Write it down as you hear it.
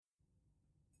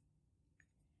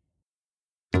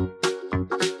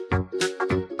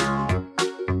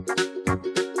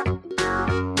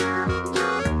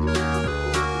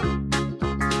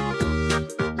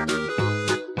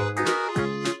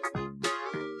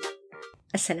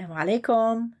السلام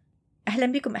عليكم. أهلا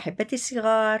بكم أحبتي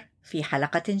الصغار في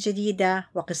حلقة جديدة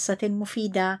وقصة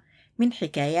مفيدة من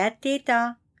حكايات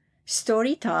تيتا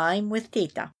Story Time with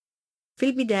تيتا. في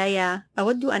البداية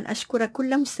أود أن أشكر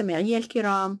كل مستمعي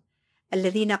الكرام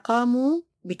الذين قاموا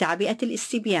بتعبئة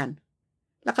الاستبيان.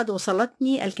 لقد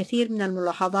وصلتني الكثير من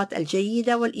الملاحظات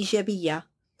الجيدة والإيجابية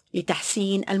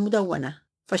لتحسين المدونة،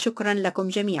 فشكرا لكم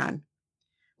جميعا.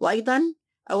 وأيضا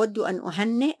أود أن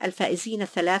أهنئ الفائزين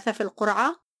الثلاثة في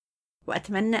القرعة،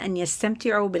 وأتمنى أن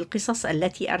يستمتعوا بالقصص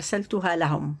التي أرسلتها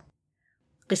لهم.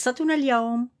 قصتنا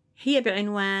اليوم هي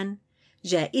بعنوان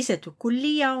جائزة كل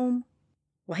يوم،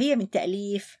 وهي من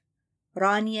تأليف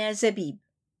رانيا زبيب.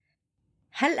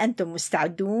 هل أنتم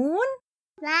مستعدون؟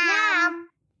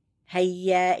 نعم.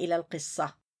 هيا إلى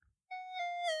القصة.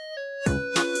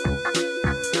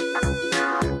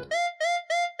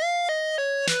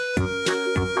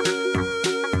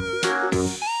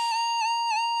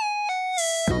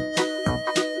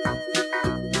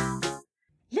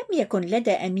 لم يكن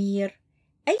لدى أمير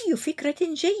أي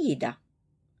فكرة جيدة،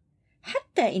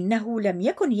 حتى إنه لم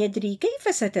يكن يدري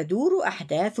كيف ستدور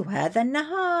أحداث هذا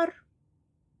النهار.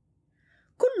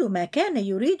 كل ما كان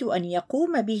يريد أن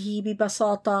يقوم به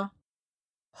ببساطة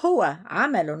هو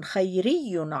عمل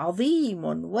خيري عظيم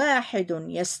واحد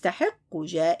يستحق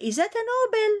جائزة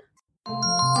نوبل.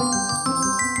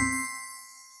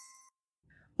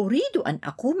 أريد أن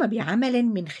أقوم بعمل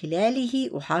من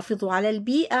خلاله أحافظ على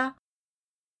البيئة،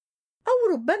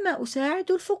 أو ربما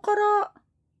أساعد الفقراء،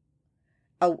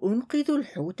 أو أنقذ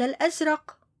الحوت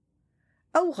الأزرق،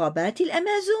 أو غابات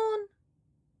الأمازون.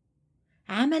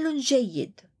 عمل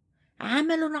جيد،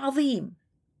 عمل عظيم،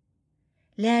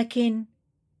 لكن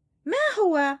ما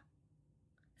هو؟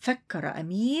 فكر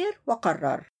أمير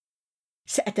وقرر: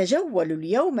 سأتجول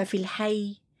اليوم في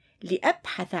الحي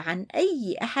لأبحث عن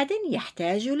أي أحد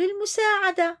يحتاج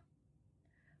للمساعدة،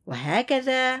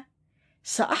 وهكذا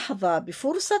سأحظى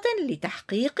بفرصة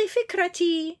لتحقيق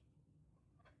فكرتي.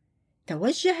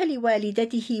 توجه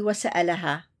لوالدته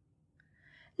وسألها،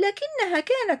 لكنها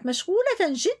كانت مشغولة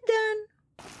جدا،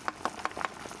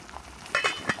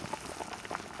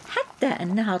 حتى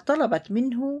أنها طلبت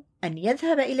منه أن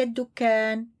يذهب إلى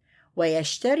الدكان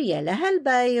ويشتري لها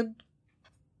البيض.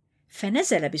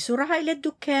 فنزل بسرعة إلى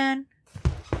الدكان،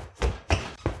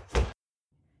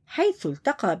 حيث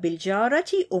التقى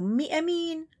بالجارة أم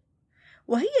أمين،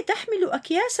 وهي تحمل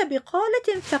أكياس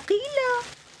بقالة ثقيلة.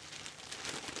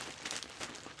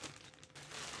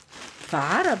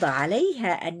 فعرض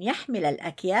عليها أن يحمل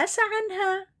الأكياس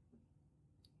عنها.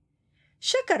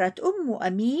 شكرت أم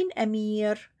أمين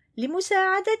أمير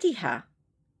لمساعدتها،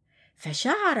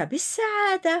 فشعر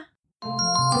بالسعادة،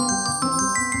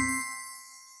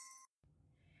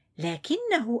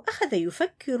 لكنه أخذ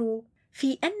يفكر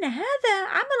في أن هذا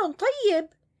عمل طيب،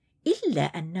 إلا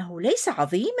أنه ليس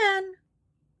عظيما.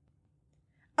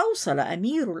 أوصل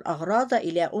أمير الأغراض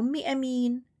إلى أم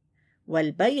أمين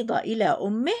والبيض إلى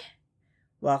أمه،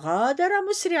 وغادر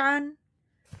مسرعا.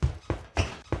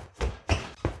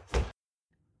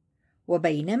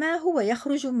 وبينما هو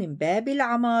يخرج من باب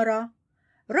العمارة،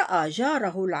 رأى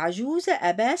جاره العجوز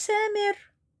أبا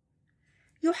سامر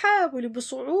يحاول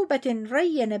بصعوبة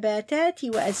ري نباتات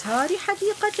وأزهار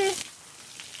حديقته،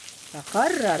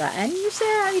 فقرر أن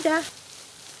يساعده.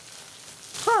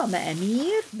 قام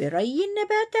أمير بري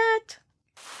النباتات،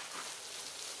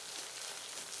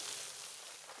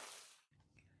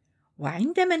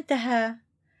 وعندما انتهى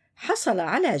حصل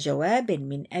على جواب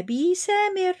من أبي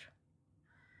سامر: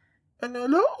 أنا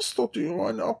لا أستطيع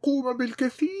أن أقوم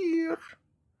بالكثير،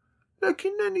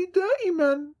 لكنني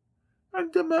دائما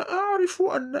عندما أعرف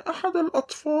أن أحد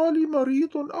الأطفال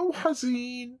مريض أو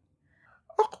حزين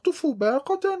أقطف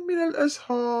باقة من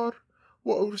الأزهار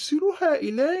وأرسلها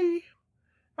إليه،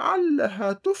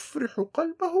 علها تفرح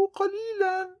قلبه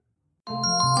قليلا.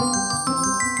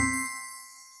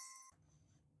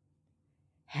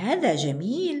 هذا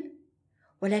جميل،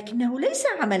 ولكنه ليس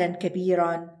عملا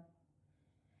كبيرا.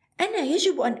 أنا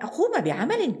يجب أن أقوم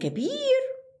بعمل كبير،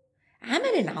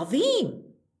 عمل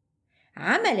عظيم،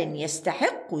 عمل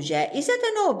يستحق جائزة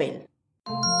نوبل.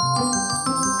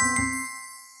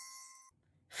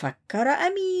 فكر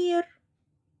أمير.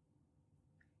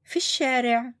 في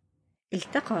الشارع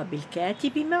التقى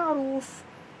بالكاتب معروف،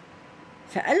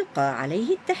 فألقى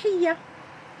عليه التحية.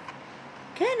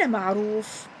 كان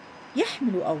معروف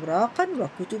يحمل أوراقا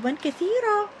وكتبا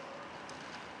كثيرة،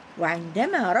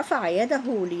 وعندما رفع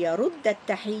يده ليرد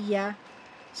التحية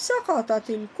سقطت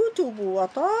الكتب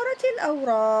وطارت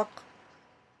الأوراق.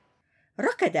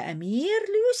 ركض أمير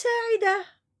ليساعده،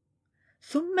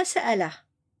 ثم سأله: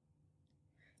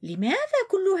 لماذا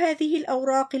كل هذه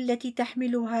الأوراق التي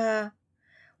تحملها؟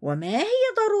 وما هي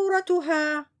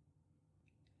ضرورتها؟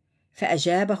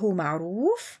 فأجابه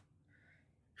معروف: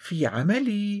 في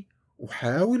عملي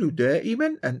أحاول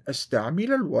دائما أن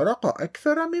أستعمل الورق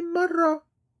أكثر من مرة،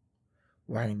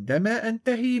 وعندما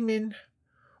أنتهي منه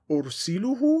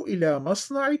أرسله إلى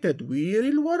مصنع تدوير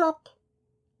الورق.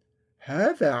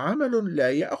 هذا عمل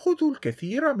لا يأخذ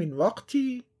الكثير من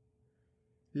وقتي،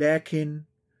 لكن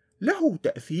له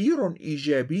تأثير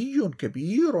إيجابي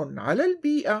كبير على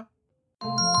البيئة.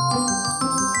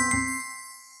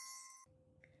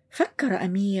 فكر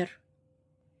أمير: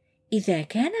 إذا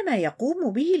كان ما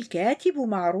يقوم به الكاتب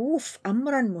معروف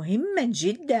أمرا مهما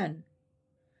جدا،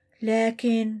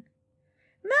 لكن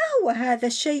ما هو هذا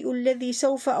الشيء الذي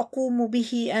سوف أقوم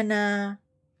به أنا؟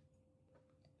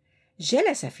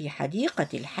 جلس في حديقة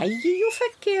الحي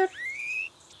يفكر.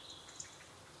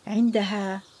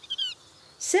 عندها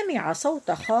سمع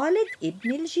صوت خالد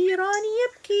ابن الجيران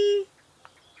يبكي.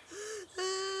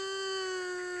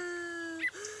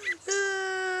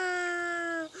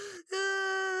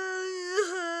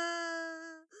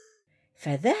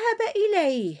 فذهب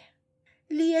إليه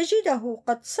ليجده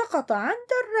قد سقط عن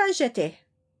دراجته،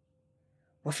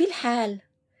 وفي الحال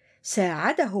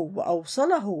ساعده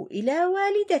وأوصله إلى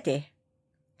والدته،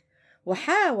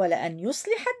 وحاول أن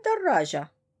يصلح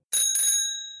الدراجة.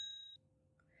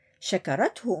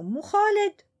 شكرته أم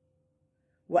خالد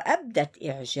وأبدت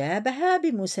إعجابها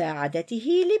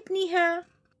بمساعدته لابنها،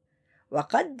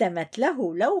 وقدمت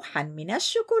له لوحا من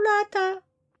الشوكولاتة.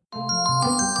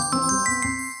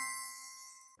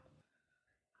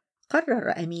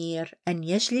 قرر أمير أن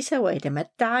يجلس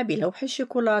ويتمتع بلوح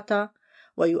الشوكولاتة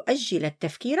ويؤجل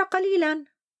التفكير قليلا.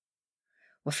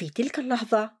 وفي تلك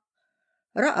اللحظة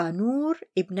رأى نور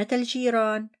ابنة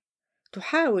الجيران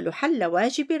تحاول حل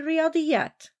واجب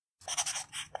الرياضيات.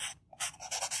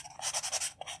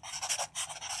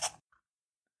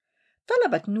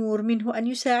 طلبت نور منه أن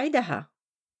يساعدها،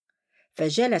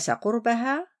 فجلس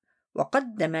قربها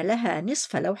وقدم لها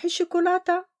نصف لوح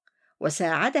الشوكولاتة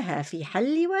وساعدها في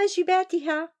حل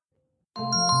واجباتها.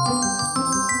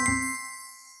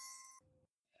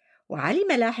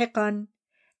 وعلم لاحقا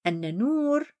أن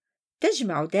نور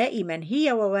تجمع دائما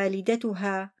هي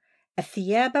ووالدتها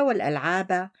الثياب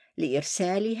والألعاب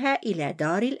لإرسالها إلى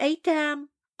دار الأيتام.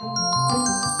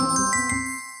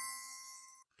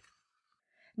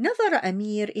 نظر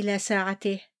أمير إلى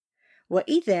ساعته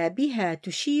وإذا بها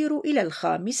تشير إلى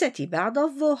 5 بعد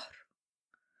الظهر.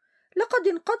 لقد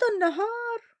انقضى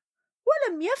النهار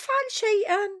ولم يفعل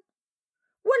شيئا،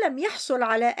 ولم يحصل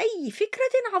على أي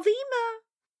فكرة عظيمة.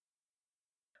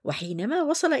 وحينما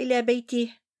وصل إلى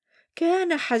بيته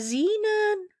كان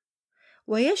حزينا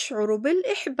ويشعر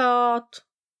بالإحباط.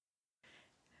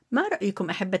 ما رأيكم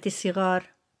أحبتي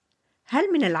الصغار؟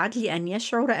 هل من العدل أن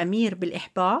يشعر أمير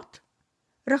بالإحباط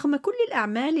رغم كل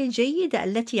الأعمال الجيدة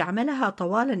التي عملها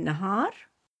طوال النهار؟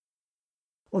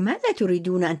 وماذا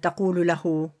تريدون أن تقولوا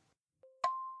له؟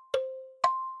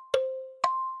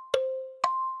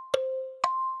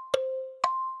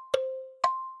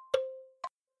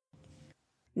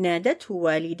 نادته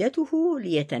والدته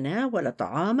ليتناول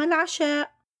طعام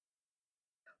العشاء،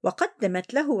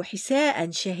 وقدمت له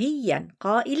حساء شهيا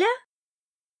قائلة: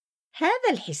 هذا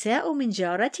الحساء من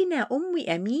جارتنا أم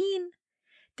أمين،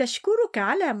 تشكرك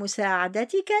على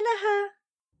مساعدتك لها.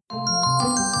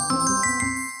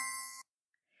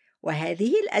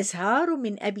 وهذه الأزهار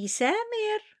من أبي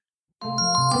سامر.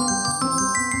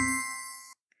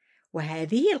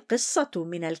 وهذه القصة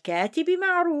من الكاتب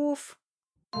معروف.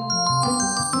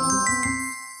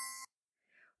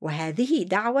 وهذه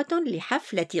دعوة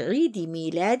لحفلة عيد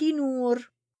ميلاد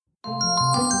نور.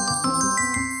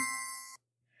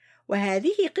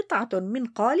 وهذه قطعة من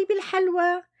قالب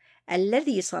الحلوى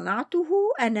الذي صنعته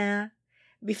أنا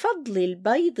بفضل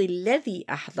البيض الذي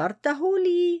أحضرته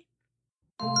لي.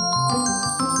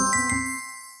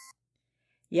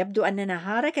 يبدو أن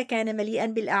نهارك كان مليئا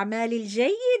بالأعمال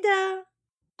الجيدة.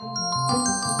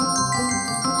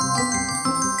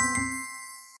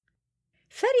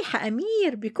 فرح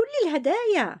أمير بكل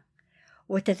الهدايا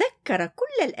وتذكر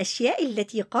كل الأشياء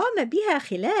التي قام بها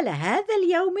خلال هذا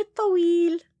اليوم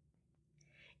الطويل.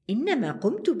 إن ما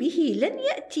قمت به لن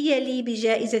يأتي لي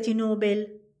بجائزة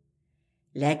نوبل،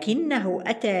 لكنه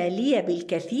أتى لي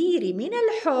بالكثير من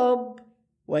الحب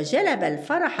وجلب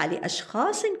الفرح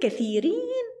لأشخاص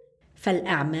كثيرين.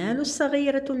 فالأعمال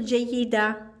الصغيرة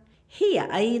الجيدة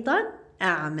هي أيضا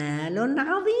أعمال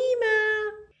عظيمة.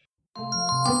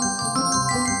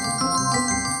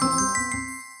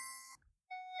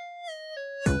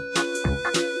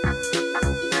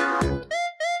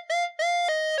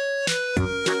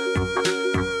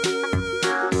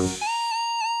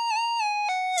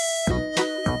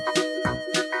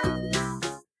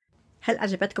 هل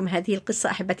أعجبتكم هذه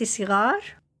القصة أحبتي الصغار؟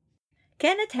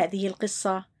 كانت هذه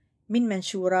القصة من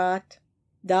منشورات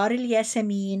دار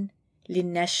الياسمين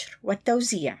للنشر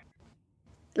والتوزيع.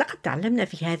 لقد تعلمنا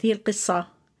في هذه القصة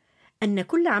أن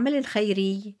كل عمل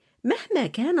خيري مهما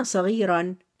كان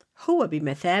صغيراً هو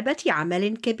بمثابة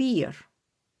عمل كبير،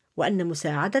 وأن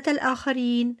مساعدة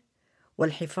الآخرين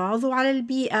والحفاظ على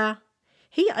البيئة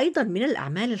هي أيضاً من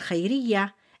الأعمال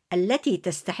الخيرية التي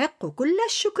تستحق كل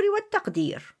الشكر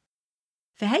والتقدير.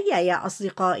 فهيا يا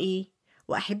أصدقائي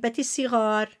وأحبتي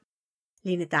الصغار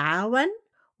لنتعاون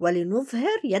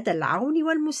ولنظهر يد العون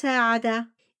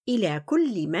والمساعدة إلى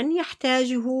كل من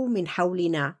يحتاجه من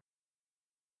حولنا.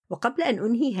 وقبل أن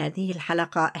أنهي هذه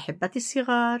الحلقة أحبتي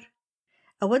الصغار،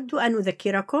 أود أن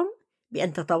أذكركم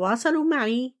بأن تتواصلوا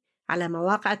معي على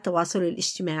مواقع التواصل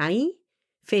الاجتماعي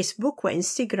فيسبوك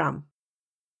وإنستغرام.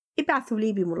 ابعثوا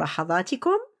لي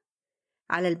بملاحظاتكم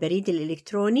على البريد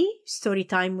الإلكتروني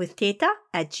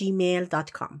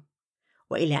storytimewithteta@gmail.com.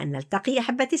 وإلى أن نلتقي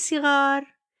أحبتي الصغار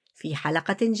في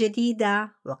حلقة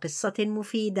جديدة وقصة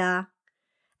مفيدة.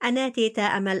 أنا تيتا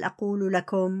أمل أقول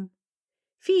لكم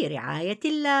في رعاية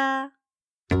الله.